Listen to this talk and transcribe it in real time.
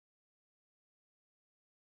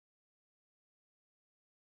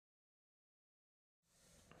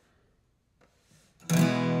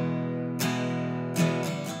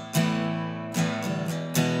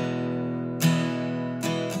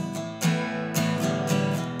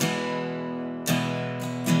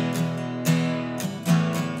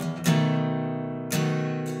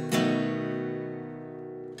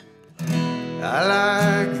I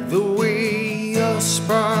like the way your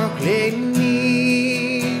sparkling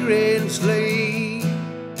earrings lay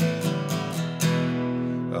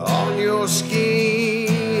on your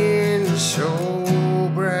skin so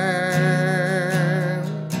brown,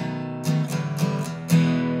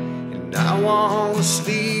 and I want to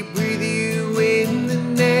sleep with you in the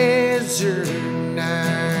desert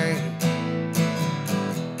night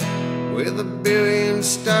with a billion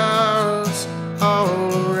stars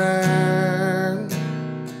all around,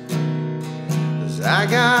 'cause I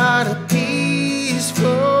got a peaceful,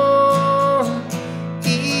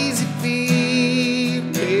 easy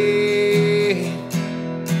feeling,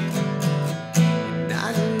 and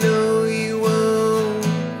I know you won't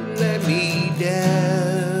let me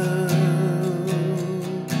down,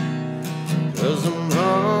 'cause I'm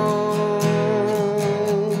home,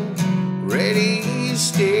 ready to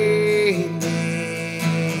stand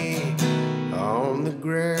on the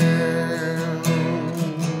ground.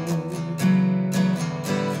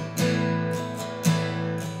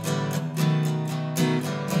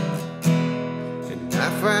 And I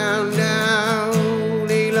found out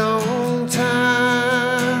a long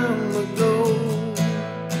time ago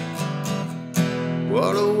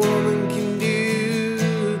what a woman can do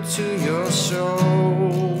to your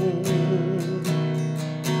soul.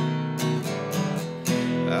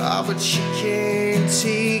 Ah, but she can't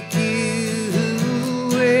take you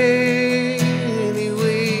anyway.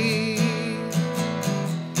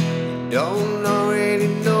 You don't already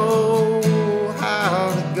know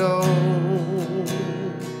how to go,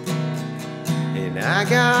 and I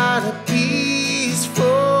got a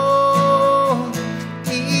peaceful,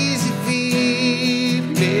 easy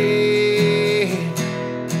feeling,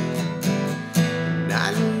 and I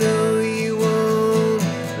know you won't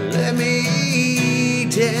let me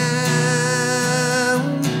down,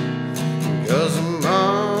 'cause I'm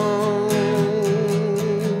home,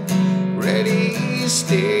 ready to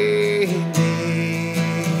stand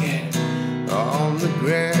on the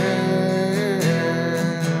ground.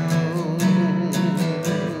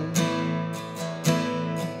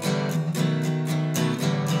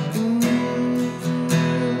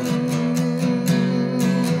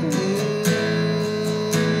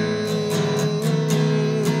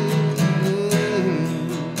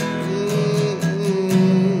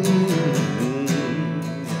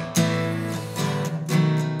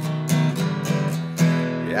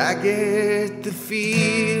 I get the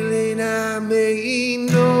feeling I may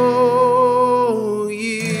know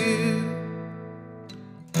you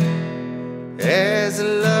as a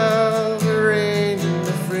lover and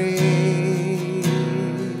a friend.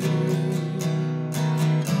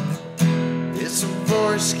 This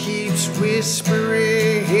voice keeps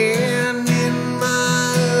whispering in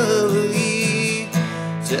my ear,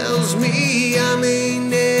 tells me I may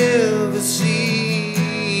never see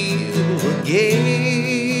you again.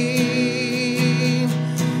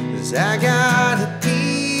 I got a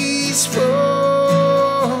peaceful,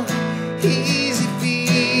 easy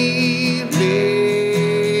feeling,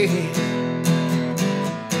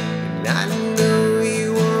 and I know you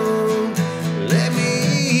won't let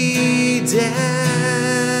me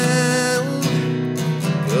down,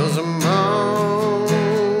 'cause I'm home,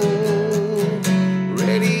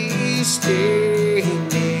 ready to stand.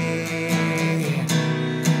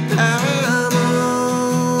 I'm home,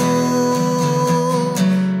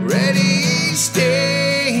 ready standing.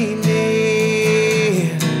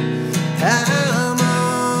 I'm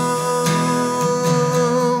on,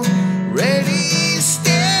 ready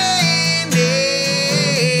standing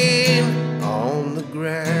on the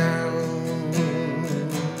ground.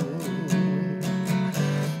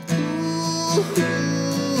 Ooh.